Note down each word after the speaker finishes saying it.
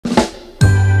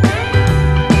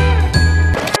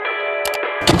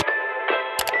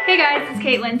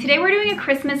Katelyn. Today we're doing a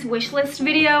Christmas wish list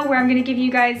video where I'm going to give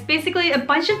you guys basically a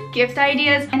bunch of gift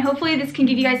ideas, and hopefully this can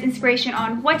give you guys inspiration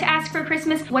on what to ask for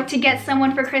Christmas, what to get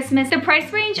someone for Christmas. The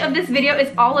price range of this video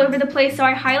is all over the place, so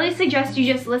I highly suggest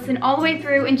you just listen all the way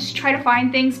through and just try to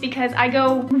find things because I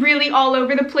go really all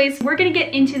over the place. We're going to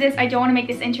get into this. I don't want to make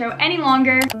this intro any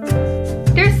longer.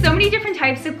 There's so many different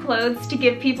types of clothes to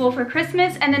give people for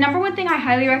Christmas, and the number one thing I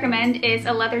highly recommend is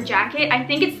a leather jacket. I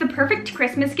think it's the perfect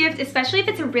Christmas gift, especially if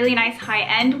it's a really nice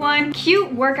high-end one.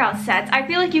 Cute workout sets. I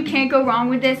feel like you can't go wrong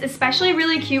with this, especially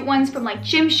really cute ones from like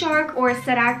Gymshark or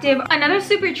Set Active. Another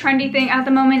super trendy thing at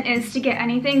the moment is to get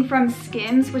anything from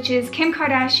Skims, which is Kim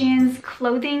Kardashian's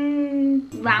clothing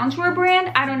loungewear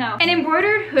brand. I don't know. An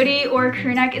embroidered hoodie or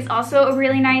crew neck is also a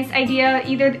really nice idea.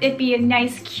 Either it be a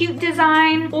nice cute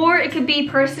design or it could be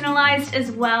personalized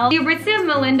as well. The Aritzia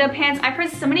Melinda pants, I've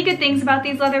heard so many good things about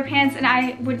these leather pants and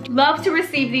I would love to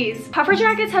receive these. Puffer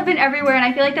jackets have been everywhere and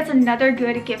I feel like that's another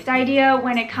good gift idea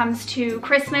when it comes to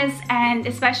Christmas, and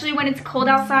especially when it's cold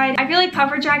outside. I feel like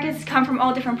puffer jackets come from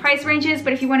all different price ranges,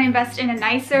 but if you want to invest in a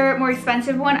nicer, more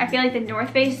expensive one, I feel like the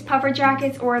North Face puffer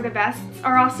jackets or the vests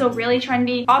are also really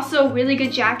trendy. Also really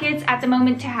good jackets at the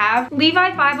moment to have.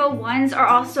 Levi 501s are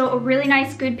also a really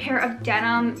nice good pair of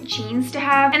denim jeans to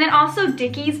have. And then also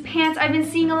Dickies pants I've been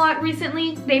seeing a lot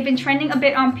recently. They've been trending a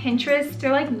bit on Pinterest.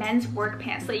 They're like men's work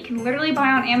pants that you can literally buy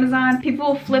on Amazon. People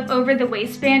will flip over the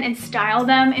waistband and style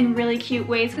them in really cute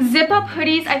ways. Zip up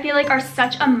hoodies I feel like are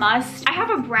such a must. I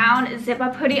have a brown zip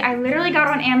up hoodie I literally got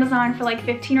on Amazon for like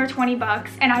 15 or 20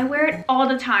 bucks and I wear it all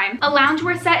the time. A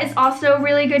loungewear set is also a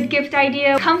really good gift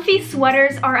idea. Comfy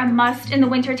sweaters are a must in the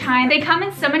winter time. They come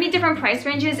in so many different price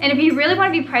ranges, and if you really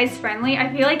want to be price friendly,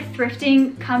 I feel like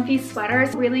thrifting comfy sweaters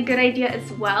is a really good idea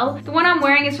as well. The one I'm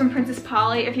wearing is from Princess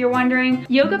Polly, if you're wondering.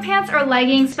 Yoga pants or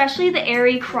leggings, especially the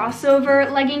airy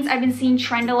crossover leggings I've been seeing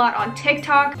trend a lot on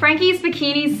TikTok. Frankie's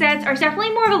bikini sets are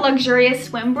definitely more of a luxurious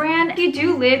swim brand. If you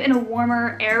do live in a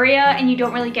warmer area and you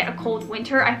don't really get a cold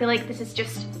winter, I feel like this is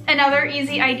just another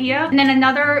easy idea. And then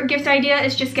another gift idea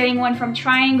is just getting one from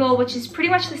Triangle, which is pretty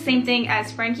much the same thing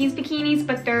as Frankie's bikinis,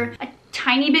 but they're a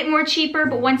tiny bit more cheaper,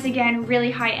 but once again really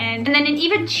high end. And then an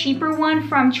even cheaper one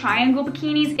from Triangle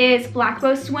bikinis is Black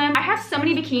Bow Swim. I have so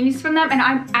many bikinis from them and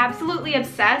I'm absolutely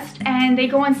obsessed, and they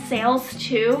go on sales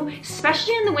too,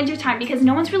 especially in the winter time because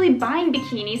no one's really buying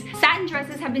bikinis. Satin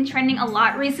dresses have been trending a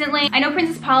lot recently. I know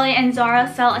Princess Polly and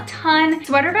Zara sell a ton.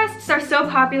 Sweater vests are so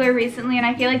popular recently and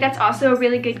I feel like that's also a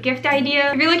really good gift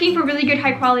idea. If you're looking for really good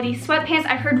high quality sweatpants,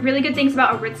 I've heard really good things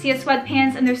about Aritzia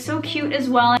sweatpants and they're so cute as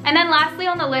well. And then lastly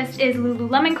on the list is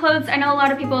Lululemon clothes. I know a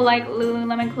lot of people like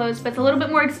Lululemon clothes, but it's a little bit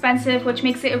more expensive, which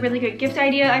makes it a really good gift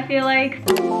idea, I feel like.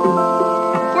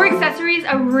 For accessories,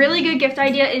 a really good gift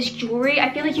idea is jewelry.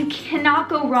 I feel like you cannot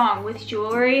go wrong with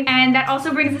jewelry. And that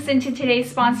also brings us into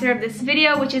today's sponsor of this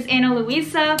video, which is Ana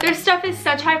Luisa. Their stuff is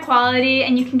such high quality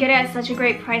and you can get it at such a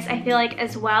great price, I feel like,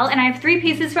 as well. And I have 3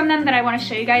 pieces from them that I want to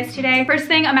show you guys today. First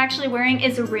thing I'm actually wearing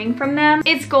is a ring from them.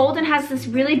 It's gold and has this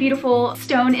really beautiful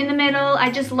stone in the middle.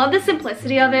 I just love the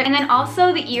simplicity of it. And then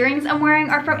also the earrings I'm wearing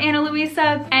are from Ana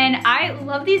Luisa, and I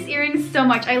love these earrings so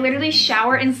much. I literally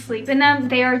shower and sleep in them.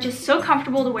 They are just so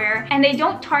comfortable to wear and they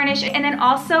don't tarnish. And then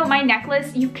also my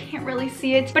necklace, you can't really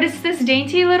see it, but it's this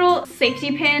dainty little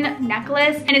safety pin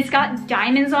necklace and it's got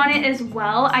diamonds on it as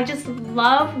well. I just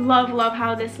love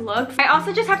how this looks. I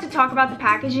also just have to talk about the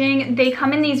packaging. They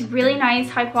come in these really nice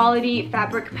high quality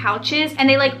fabric pouches and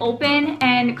they like open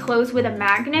and close with a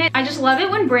magnet. I just love it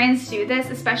when brands do this,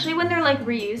 especially when they're like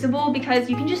reusable, because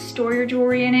you can just store your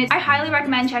jewelry in it. I highly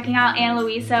recommend checking out Ana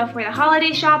Luisa for the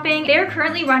holiday shopping. They're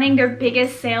currently running their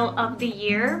biggest sale of the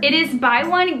year. It is buy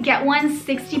one, get one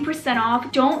 60%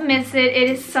 off. Don't miss it. It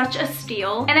is such a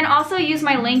steal. And then also use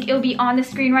my link. It'll be on the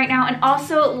screen right now and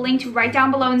also linked right down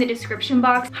below in the description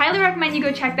box. Highly recommend you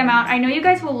go check them out. I know you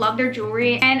guys will love their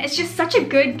jewelry and it's just such a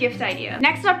good gift idea.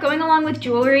 Next up, going along with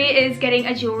jewelry is getting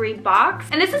a jewelry box.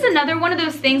 And this is another one of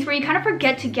those things where you kind of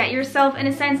forget to get yourself, in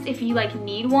a sense, if you like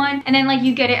need one, and then like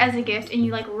you get it as a gift and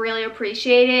you like really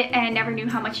appreciate it and never knew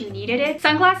how much you needed it.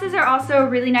 Sunglasses are also a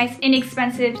really nice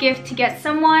inexpensive gift to get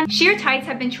someone. Sheer tights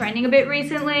have been trending a bit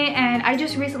recently and I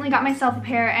just recently got myself a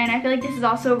pair and I feel like this is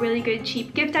also a really good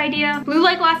cheap gift idea. Blue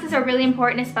light glasses are really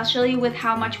important, especially with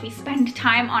how much we spend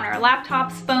time on our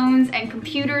laptops, phones, and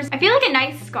computers. I feel like a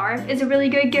nice scarf is a really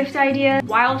good gift idea.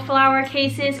 Wildflower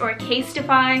cases or a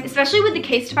Casetify, especially with the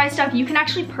Casetify stuff, you can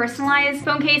actually personalize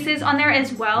phone cases on there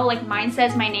as well. Like mine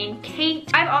says my name Kate.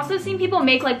 I've also seen people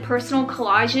make like personal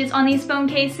collages on these phone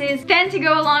cases. Then to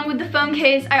go along with the phone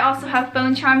case, I also have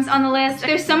phone charms on the list. Almost.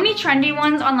 There's so many trendy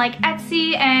ones on like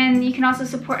Etsy, and you can also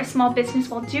support a small business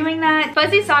while doing that.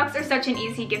 Fuzzy socks are such an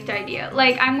easy gift idea.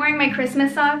 Like, I'm wearing my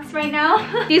Christmas socks right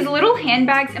now. These little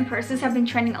handbags and purses have been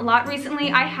trending a lot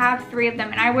recently. I have 3 of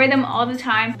them and I wear them all the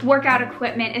time. Workout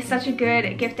equipment is such a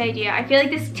good gift idea. I feel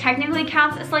like this technically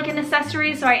counts as like an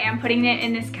accessory, so I am putting it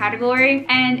in this category.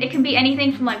 And it can be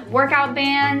anything from like workout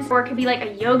bands, or it could be like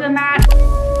a yoga mat.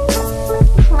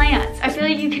 Plants. I feel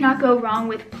like you cannot go wrong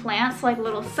with plants, like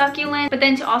little succulents. But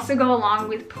then to also go along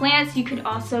with plants, you could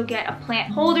also get a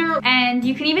plant holder, and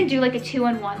you can even do like a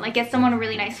 2-in-1, like get someone a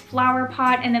really nice flower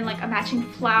pot and then like a matching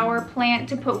flower plant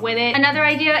to put with it. Another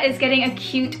idea is getting a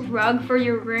cute rug for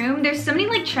your room. There's so many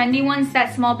like trendy ones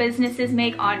that small businesses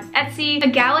make on Etsy. A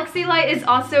galaxy light is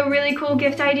also a really cool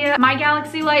gift idea. My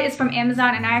galaxy light is from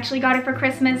Amazon and I actually got it for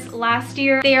Christmas last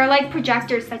year. They are like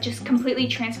projectors that just completely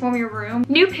transform your room.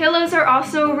 New pillows are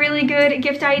also a really good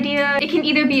gift idea. It can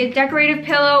either be a decorative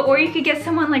pillow, or you could get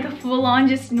someone like a full-on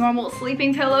just normal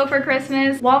sleeping pillow for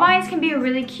Christmas. Wall vines can be a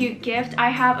really cute gift. I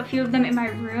have a few of them in my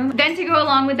room. Then to go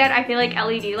along with that, I feel like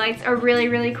LED lights are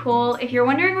really cool. If you're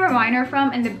wondering where mine are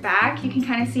from, in the back you can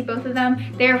kind of see both of them.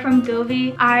 They're from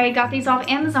Govee. I got these off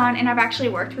Amazon and I've actually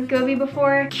worked with Govee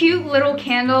before. Cute little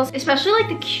candles, especially like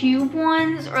the cube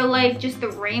ones, or like just the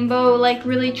rainbow, like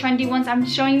really trendy ones. I'm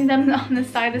showing them on the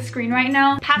side of the screen right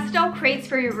now. Pastel crates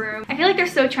for your room. I feel like they're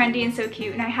so trendy and so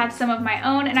cute, and I have some of my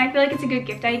own and I feel like it's a good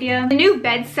gift idea. The new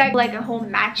bed set, like a whole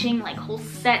matching like whole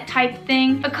set type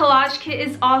thing. A collage kit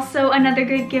is also another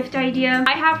good gift idea.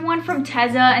 I have one from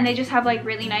Tezza and they just have like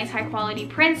really nice high quality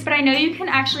prints, but I know you can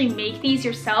actually make these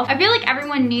yourself. I feel like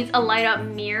everyone needs a light up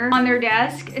mirror on their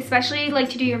desk, especially like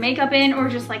to do your makeup in, or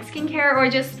just like skincare, or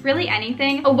just really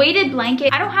anything. A weighted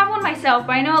blanket. I don't have one myself,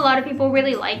 but I know a lot of people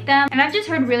really like them and I've just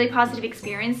heard really positive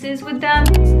experiences with them.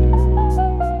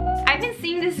 I've been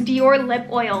seeing this Dior lip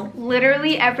oil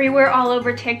literally everywhere all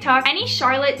over TikTok. Any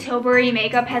Charlotte Tilbury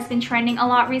makeup has been trending a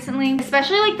lot recently,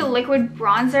 especially like the liquid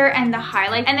bronzer and the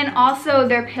highlight, and then also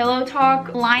their Pillow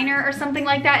Talk liner or something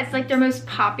like that. It's like their most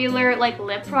popular like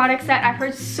lip product set. I've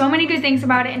heard so many good things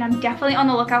about it and I'm definitely on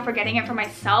the lookout for getting it for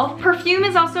myself. Perfume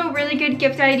is also a really good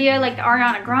gift idea, like the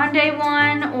Ariana Grande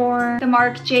one or the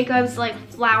Marc Jacobs like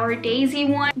Flower Daisy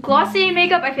one. Glossier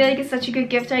makeup I feel like is such a good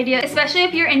gift idea, especially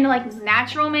if you're into like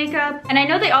natural makeup. And I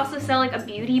know they also sell like a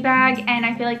beauty bag, and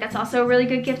I feel like that's also a really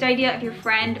good gift idea if your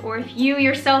friend or if you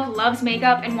yourself loves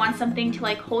makeup and wants something to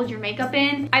like hold your makeup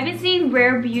in. I've been seeing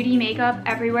Rare Beauty makeup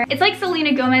everywhere. It's like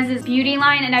Selena Gomez's beauty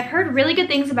line and I've heard really good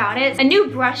things about it. A new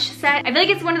brush set. I feel like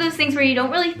it's one of those things where you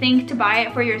don't really think to buy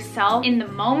it for yourself in the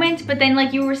moment, but then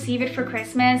like you receive it for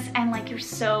Christmas and like you're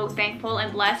so thankful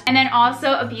and blessed. And then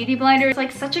also a beauty blender is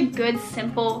like such a good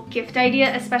simple gift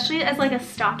idea, especially as like a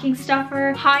stocking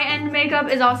stuffer. High-end makeup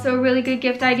is also a really good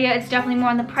gift idea. It's definitely more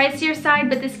on the pricier side,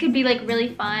 but this could be like really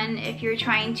fun if you're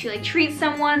trying to like treat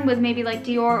someone with maybe like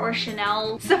Dior or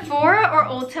Chanel. Sephora or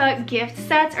Ulta gift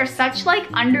sets are such like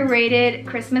underrated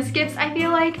Christmas gifts. I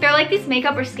feel like they're like these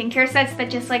makeup or skincare sets that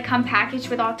just like come packaged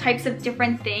with all types of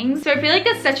different things. So I feel like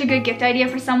that's such a good gift idea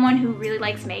for someone who really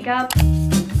likes makeup.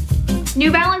 New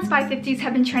Balance 550s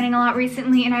have been trending a lot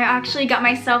recently, and I actually got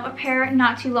myself a pair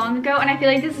not too long ago, and I feel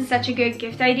like this is such a good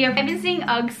gift idea. I've been seeing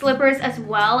UGG slippers as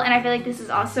well, and I feel like this is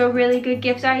also a really good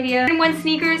gift idea. And when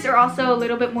sneakers are also a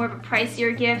little bit more of a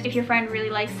pricier gift if your friend really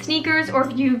likes sneakers, or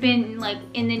if you've been like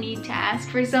in the need to ask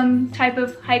for some type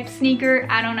of hype sneaker,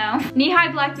 I don't know.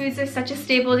 Knee-high black boots are such a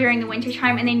staple during the winter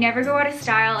time, and they never go out of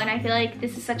style, and I feel like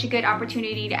this is such a good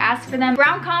opportunity to ask for them.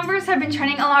 Brown Converse have been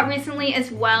trending a lot recently as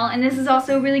well, and this is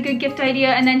also a really good gift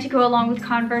idea. And then to go along with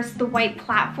Converse, the white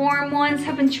platform ones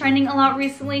have been trending a lot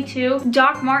recently too.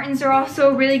 Doc Martens are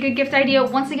also a really good gift idea,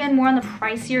 once again more on the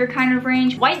pricier kind of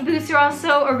range. White boots are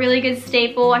also a really good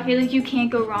staple. I feel like you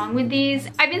can't go wrong with these.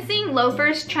 I've been seeing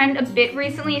loafers trend a bit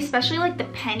recently, especially like the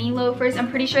penny loafers. I'm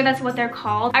pretty sure that's what they're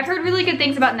called. I've heard really good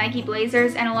things about Nike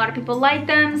Blazers and a lot of people like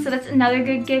them, so that's another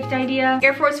good gift idea.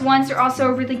 Air Force Ones are also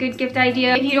a really good gift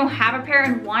idea. If you don't have a pair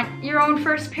and want your own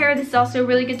first pair, this is also a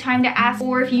really good time to ask.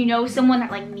 Or if you know someone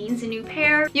that like needs a new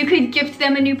pair, you could gift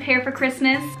them a new pair for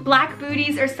Christmas. Black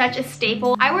booties are such a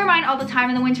staple. I wear mine all the time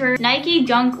in the winter. Nike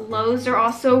Dunk Lows are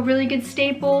also a really good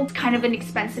staple. It's kind of an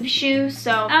expensive shoe,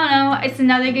 so I don't know, it's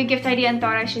another good gift idea and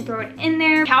thought I should throw it in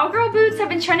there. Cowgirl boots have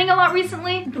been trending a lot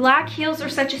recently. Black heels are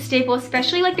such a staple,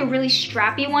 especially like the really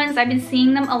strappy ones. I've been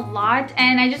seeing them a lot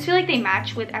and I just feel like they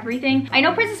match with everything. I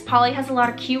know Princess Polly has a lot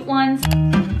of cute ones.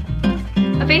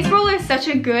 A face roller is such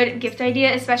a good gift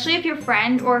idea, especially if your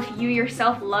friend or if you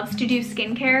yourself loves to do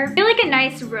skincare. I feel like a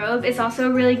nice robe is also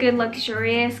a really good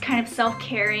luxurious kind of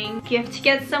self-caring gift to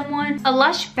get someone. A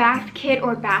Lush bath kit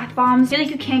or bath bombs, I feel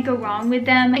like you can't go wrong with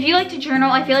them. If you like to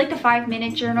journal, I feel like the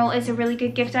 5-minute journal is a really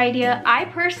good gift idea. I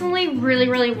personally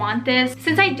really want this.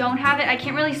 Since I don't have it, I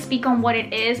can't really speak on what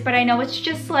it is, but I know it's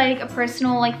just like a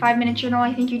personal like 5-minute journal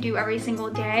I think you do every single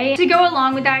day. To go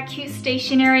along with that, cute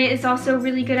stationery is also a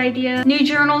really good idea. New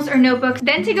journals or notebooks.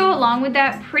 Then to go along with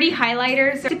that, pretty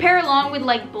highlighters to pair along with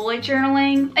like bullet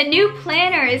journaling. A new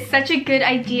planner is such a good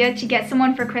idea to get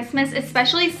someone for Christmas,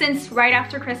 especially since right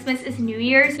after Christmas is New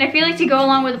Year's. And I feel like to go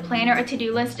along with a planner, a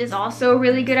to-do list is also a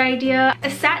really good idea. A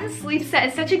satin sleep set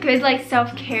is such a good like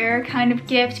self-care kind of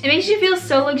gift. It makes you feel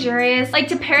so luxurious. Like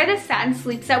to pair the satin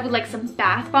sleep set with like some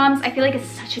bath bombs, I feel like it's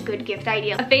such a good gift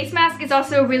idea. A face mask is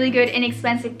also a really good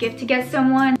inexpensive gift to get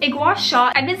someone. A gua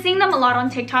shot, I've been seeing them a lot on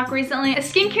TikTok recently. A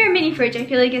skincare mini fridge I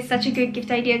feel like is such a good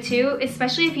gift idea too,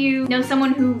 especially if you know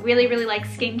someone who really likes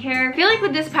skincare. I feel like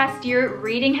with this past year,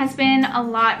 reading has been a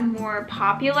lot more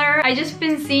popular. I just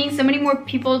been seeing so many more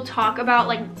people talk about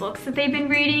like books that they've been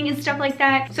reading and stuff like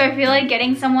that. So I feel like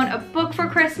getting someone a book for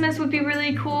Christmas would be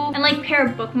really cool, and like pair a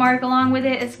bookmark along with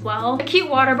it as well. A cute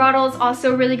water bottle is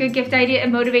also a really good gift idea. It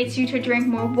motivates you to drink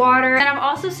more water. And I've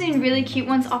also seen really cute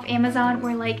ones off Amazon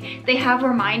where like they have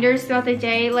reminders throughout the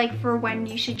day like for when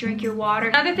you should drink your water.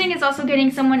 Another thing is also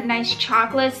getting someone nice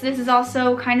chocolates. This is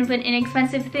also kind of an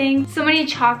inexpensive thing. So many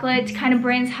chocolate kind of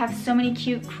brands have so many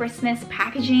cute Christmas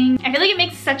packaging. I feel like it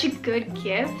makes such a good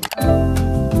gift.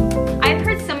 I've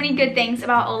heard so many good things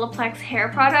about Olaplex hair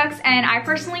products, and I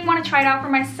personally want to try it out for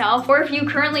myself. Or if you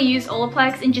currently use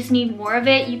Olaplex and just need more of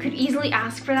it, you could easily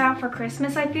ask for that for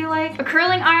Christmas, I feel like. A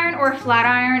curling iron or a flat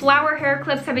iron. Flower hair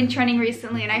clips have been trending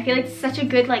recently, and I feel like it's such a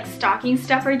good like stocking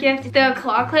stuffer gift. The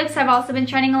claw clips have also been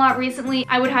trending a lot recently.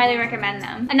 I would highly recommend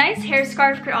them. A nice hair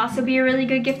scarf could also be a really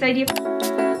good gift idea.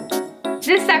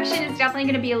 This section is definitely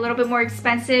going to be a little bit more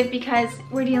expensive because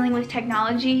we're dealing with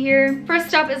technology here.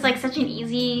 First up is like such an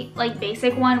easy, like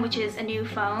basic one, which is a new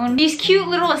phone. These cute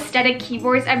little aesthetic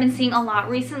keyboards I've been seeing a lot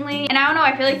recently. And I don't know,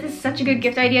 I feel like this is such a good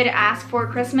gift idea to ask for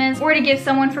Christmas or to give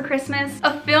someone for Christmas.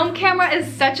 A film camera is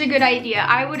such a good idea.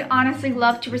 I would honestly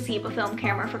love to receive a film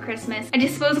camera for Christmas. A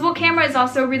disposable camera is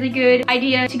also a really good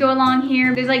idea to go along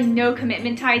here. There's like no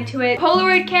commitment tied to it.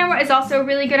 Polaroid camera is also a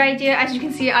really good idea. As you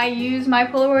can see, I use my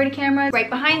Polaroid camera right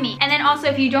behind me. And then also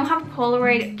if you don't have a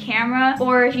Polaroid camera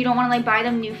or if you don't want to like buy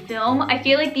them new film, I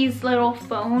feel like these little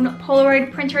phone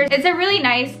Polaroid printers, it's a really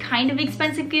nice kind of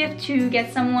expensive gift to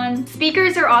get someone.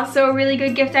 Speakers are also a really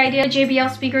good gift idea.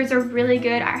 JBL speakers are really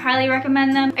good. I highly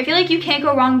recommend them. I feel like you can't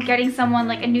go wrong getting someone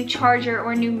like a new charger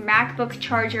or a new MacBook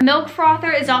charger. Milk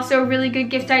frother is also a really good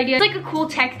gift idea. It's like a cool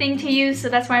tech thing to use, so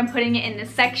that's why I'm putting it in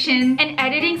this section. An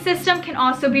editing system can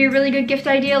also be a really good gift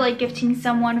idea, like gifting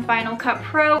someone Final Cut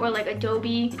Pro or like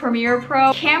Adobe Premiere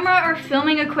Pro. Camera or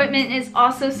filming equipment is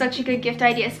also such a good gift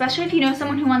idea, especially if you know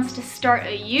someone who wants to start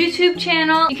a YouTube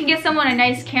channel. You can get someone a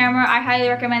nice camera. I highly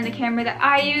recommend the camera that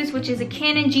I use, which is a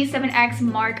Canon G7X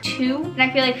Mark II. And I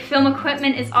feel like film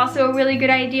equipment is also a really good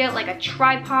idea, like a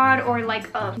tripod or like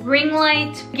a ring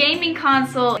light. Gaming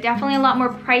console, definitely a lot more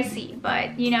pricey,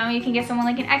 but you know, you can get someone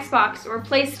like an Xbox or a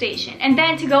PlayStation. And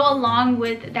then to go along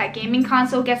with that gaming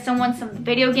console, get someone some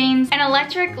video games. An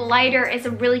electric lighter is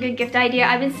a really good gift idea.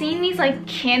 I've been seeing these like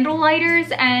candle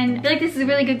lighters, and I feel like this is a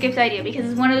really good gift idea because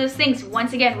it's one of those things,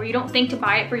 once again, where you don't think to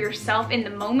buy it for yourself in the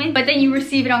moment, but then you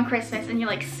receive it on Christmas and you're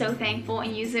like so thankful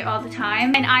and use it all the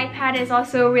time. An iPad is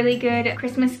also a really good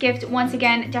Christmas gift. Once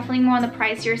again, definitely more on the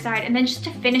pricier side. And then just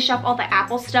to finish up all the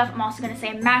Apple stuff, I'm also gonna say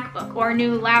a MacBook or a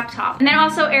new laptop. And then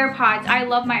also AirPods. I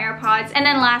love my AirPods. And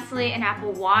then lastly, an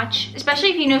Apple Watch, especially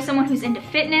if you know someone who's into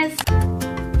fitness.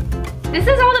 This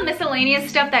is all the miscellaneous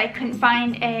stuff that I couldn't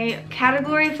find a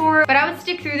category for, but I would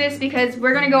stick through this because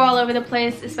we're gonna go all over the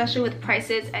place, especially with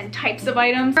prices and types of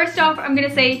items. First off, I'm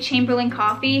gonna say Chamberlain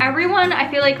coffee. Everyone,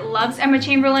 I feel like, loves Emma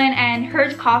Chamberlain, and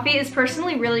her coffee is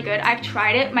personally really good. I've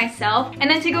tried it myself. And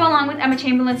then to go along with Emma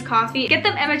Chamberlain's coffee, get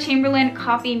them Emma Chamberlain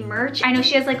coffee merch. I know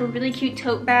she has like a really cute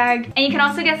tote bag, and you can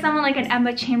also get someone like an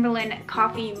Emma Chamberlain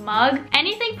coffee mug.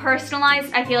 Anything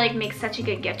personalized, I feel like makes such a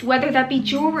good gift, whether that be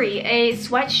jewelry, a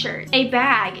sweatshirt, a a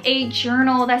bag, a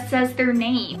journal that says their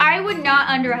name. I would not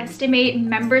underestimate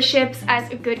memberships as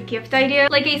a good gift idea,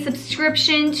 like a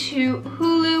subscription to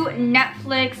Hulu,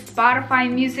 Netflix,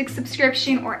 Spotify music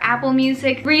subscription, or Apple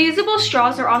Music. Reusable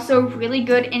straws are also a really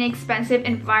good, inexpensive,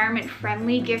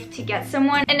 environment-friendly gift to get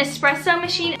someone. An espresso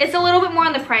machine is a little bit more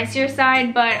on the pricier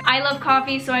side, but I love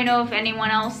coffee, so I know if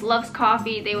anyone else loves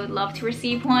coffee, they would love to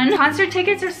receive one. Concert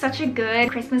tickets are such a good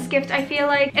Christmas gift, I feel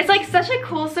like. It's like such a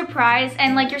cool surprise,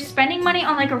 and like you're spending money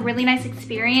on like a really nice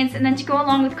experience, and then to go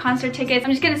along with concert tickets,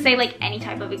 I'm just gonna say like any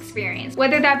type of experience.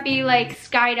 Whether that be like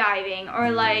skydiving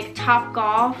or like Top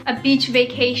Golf, a beach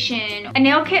vacation. A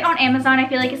nail kit on Amazon I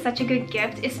feel like is such a good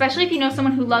gift, especially if you know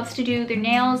someone who loves to do their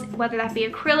nails, whether that be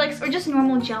acrylics or just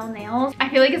normal gel nails. I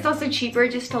feel like it's also cheaper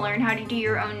just to learn how to do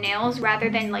your own nails rather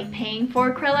than like paying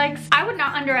for acrylics. I would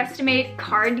not underestimate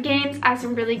card games as a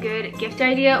really good gift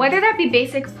idea, whether that be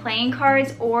basic playing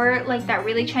cards or like that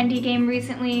really trendy game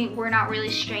recently, We're Not Really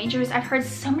Strangers. I've heard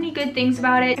so many good things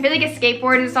about it. I feel like a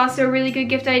skateboard is also a really good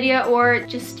gift idea, or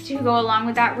just to go along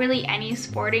with that, really any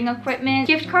sporting equipment.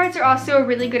 Gift cards are also a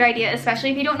really good idea,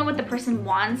 especially if you don't know what the person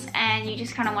wants and you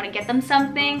just kind of want to get them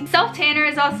something. Self-tanner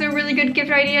is also a really good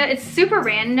gift idea. It's super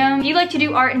random. If you like to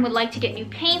do art and would like to get new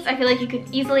paints, I feel like you could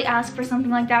easily ask for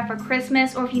something like that for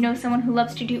Christmas, or if you know someone who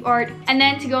loves to do art. And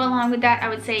then to go along with that, I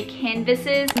would say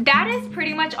canvases. That is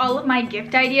pretty much all of my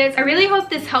gift ideas. I really hope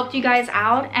this helped you guys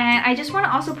out, and I just want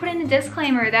to also put in a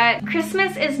disclaimer that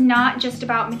Christmas is not just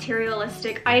about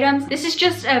materialistic items. This is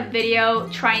just a video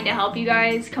trying to help you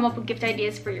guys come up with gift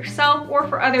ideas for yourself or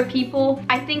for other people.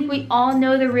 I think we all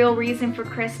know the real reason for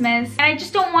Christmas, and I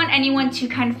just don't want anyone to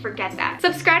kind of forget that.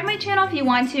 Subscribe to my channel if you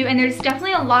want to, and there's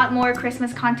definitely a lot more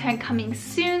Christmas content coming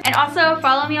soon. And also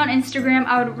follow me on Instagram.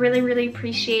 I would really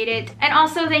appreciate it. And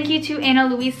also thank you to Ana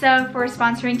Luisa for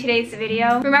sponsoring today's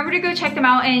video. Remember to go check them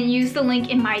out and use the link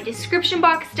in my description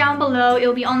box down below.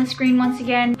 It'll be on the screen once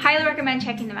again. Highly recommend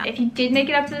checking them out. If you did make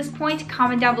it up to this point,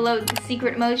 comment down below the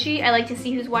secret emoji. I like to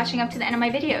see who's watching up to the end of my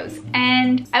videos.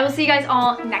 And I will see you guys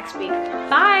all next week.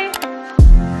 Bye!